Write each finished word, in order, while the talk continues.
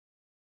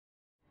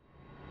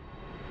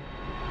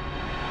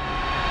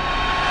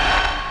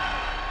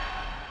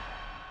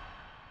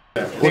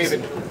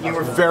David, you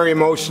were very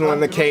emotional in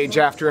the cage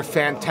after a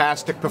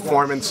fantastic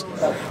performance.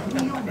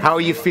 How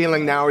are you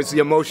feeling now? Is the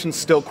emotion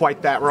still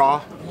quite that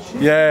raw?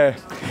 Yeah,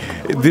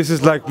 this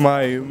is like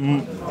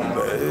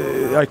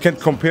I can't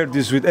compare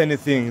this with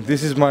anything.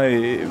 This is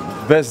my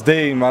best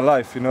day in my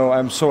life, you know.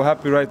 I'm so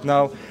happy right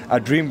now. A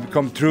dream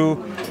come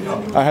true.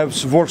 I have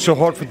worked so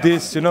hard for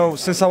this, you know.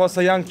 Since I was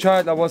a young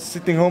child, I was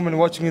sitting home and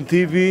watching on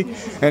TV.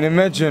 And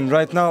imagine,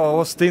 right now, I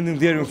was standing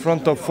there in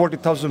front of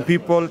 40,000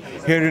 people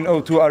here in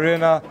O2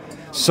 Arena.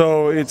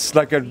 So it's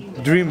like a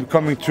dream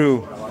coming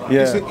true.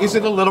 Yeah. Is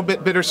it a little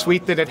bit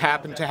bittersweet that it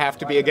happened to have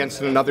to be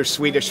against another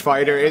Swedish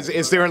fighter?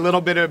 Is there a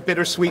little bit of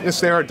bittersweetness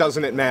there, or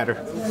doesn't it matter?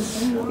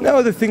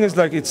 No, the thing is,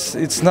 like,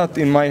 it's not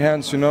in my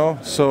hands, you know.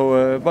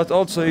 So, but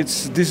also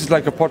this is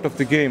like a part of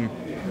the game.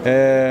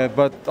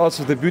 But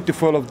also the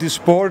beautiful of this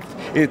sport,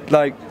 is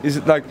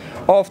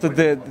after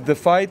the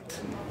fight,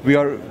 we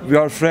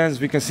are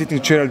friends. We can sit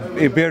and share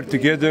a beer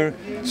together.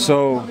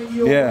 So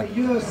yeah.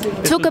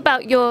 Talk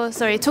about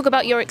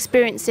your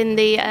experience in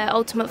the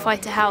Ultimate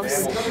Fighter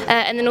house,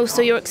 and then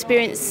also your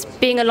experience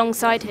being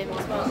alongside him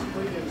as well.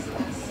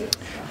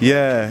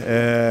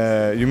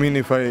 Yeah, you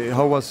mean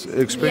how was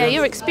experience? Yeah,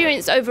 your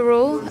experience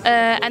overall,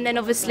 and then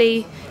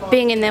obviously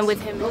being in there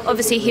with him.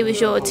 Obviously, he was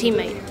your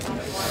teammate.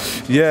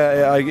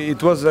 Yeah,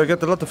 I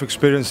got a lot of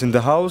experience in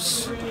the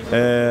house.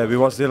 We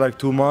was there like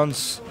 2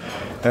 months,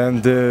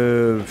 and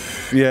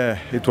yeah,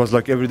 it was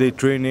like everyday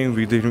training.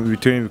 We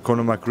trained with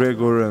Conor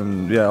McGregor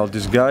and yeah, all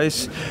these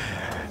guys,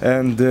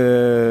 and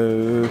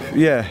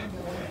yeah.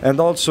 And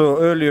also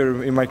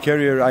earlier in my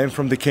career, I am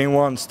from the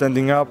K1,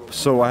 standing up,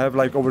 so I have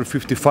like over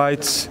 50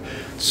 fights.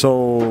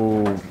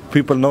 So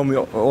people know me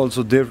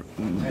also there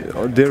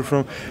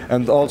from,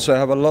 and also I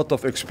have a lot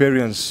of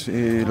experience.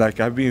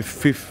 Like I've been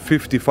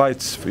 50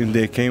 fights in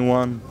the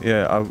K1.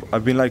 Yeah,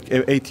 I've been like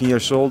 18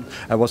 years old.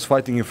 I was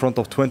fighting in front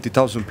of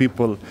 20,000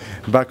 people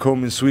back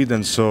home in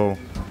Sweden. So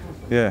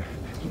yeah,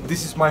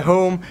 this is my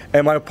home,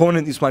 and my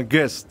opponent is my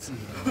guest.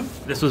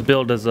 This was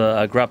billed as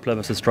a grappler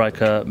versus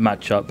striker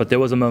matchup, but there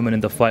was a moment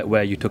in the fight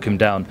where you took him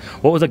down.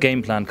 What was the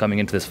game plan coming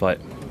into this fight?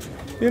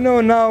 You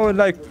know, now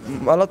like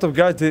a lot of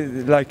guys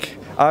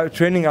are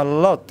training a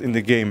lot in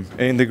the game,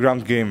 in the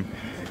ground game.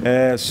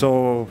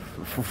 So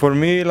for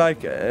me,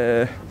 like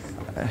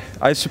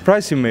I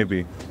surprise him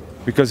maybe,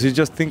 because he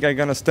just think I'm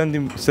gonna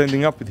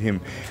standing up with him.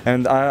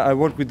 And I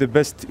work with the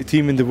best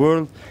team in the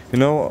world, you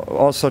know,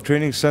 also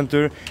training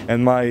center,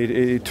 and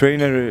my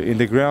trainer in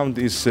the ground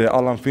is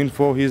Alan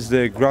Finfo. He's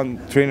the ground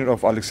trainer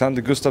of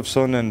Alexander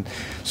Gustafsson, and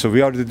so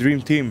we are the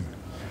dream team.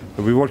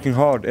 We're working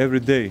hard every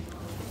day.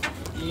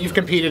 You've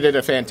competed in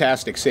a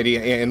fantastic city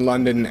in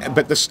London,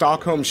 but the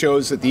Stockholm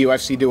shows that the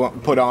UFC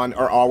put on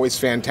are always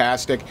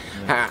fantastic.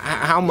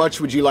 How much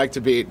would you like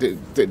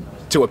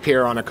to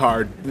appear on a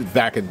card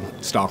back in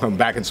Stockholm,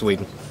 back in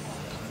Sweden?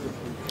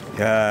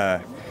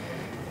 Yeah.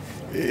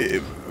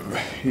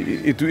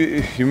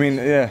 You mean,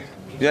 yeah.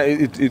 Yeah,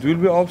 it will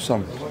be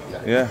awesome.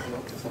 Yeah,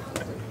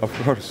 of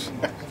course.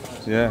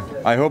 Yeah,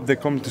 I hope they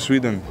come to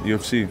Sweden,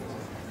 UFC.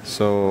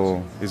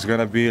 So it's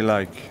gonna be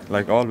like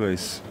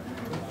always.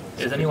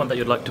 Is anyone that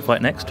you'd like to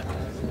fight next?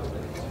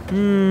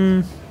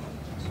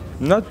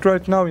 Not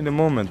right now in the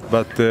moment,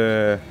 but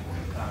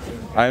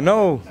I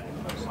know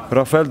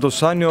Rafael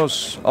Dos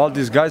Anjos, all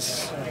these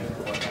guys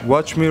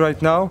watch me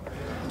right now.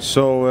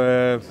 So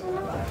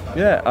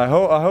yeah, I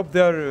hope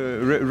they are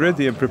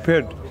ready and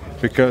prepared,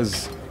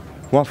 because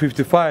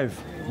 155,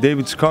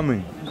 David's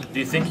coming. Do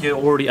you think you're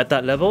already at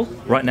that level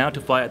right now to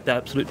fight at the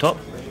absolute top?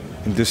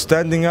 In the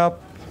standing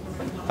up,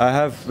 I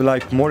have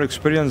like more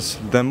experience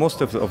than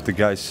most of the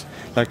guys.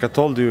 Like I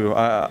told you,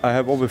 I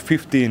have over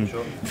 50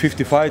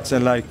 fights,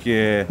 and like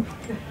yeah,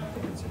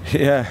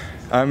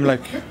 I'm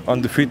like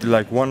undefeated,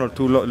 like 1 or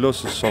 2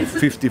 losses of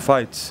 50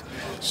 fights.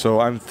 So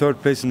I'm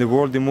 3rd place in the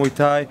world in Muay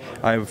Thai.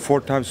 I'm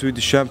 4 times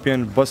Swedish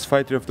champion, best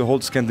fighter of the whole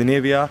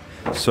Scandinavia.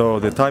 So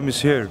the time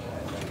is here.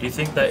 Do you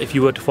think that if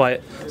you were to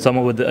fight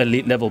someone with the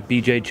elite level,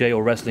 BJJ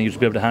or wrestling, you'd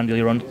be able to handle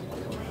your own?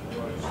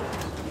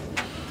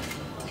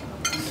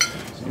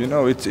 You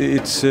know, it's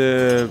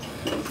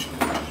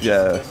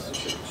yeah.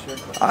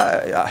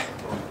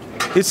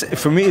 It's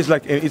for me. It's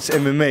like it's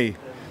MMA.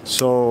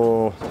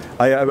 So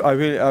I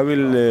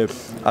will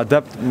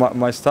adapt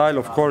my style,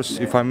 of course.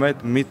 If I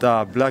meet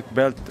a black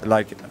belt,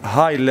 like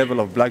high level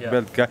of black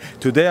belt guy.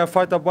 Today I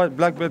fight about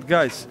black belt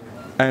guys,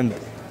 and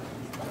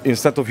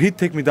instead of he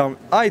take me down,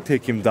 I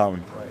take him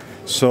down.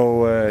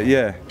 So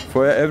yeah,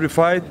 for every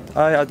fight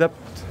I adapt,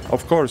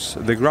 of course,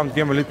 the ground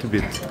game a little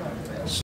bit.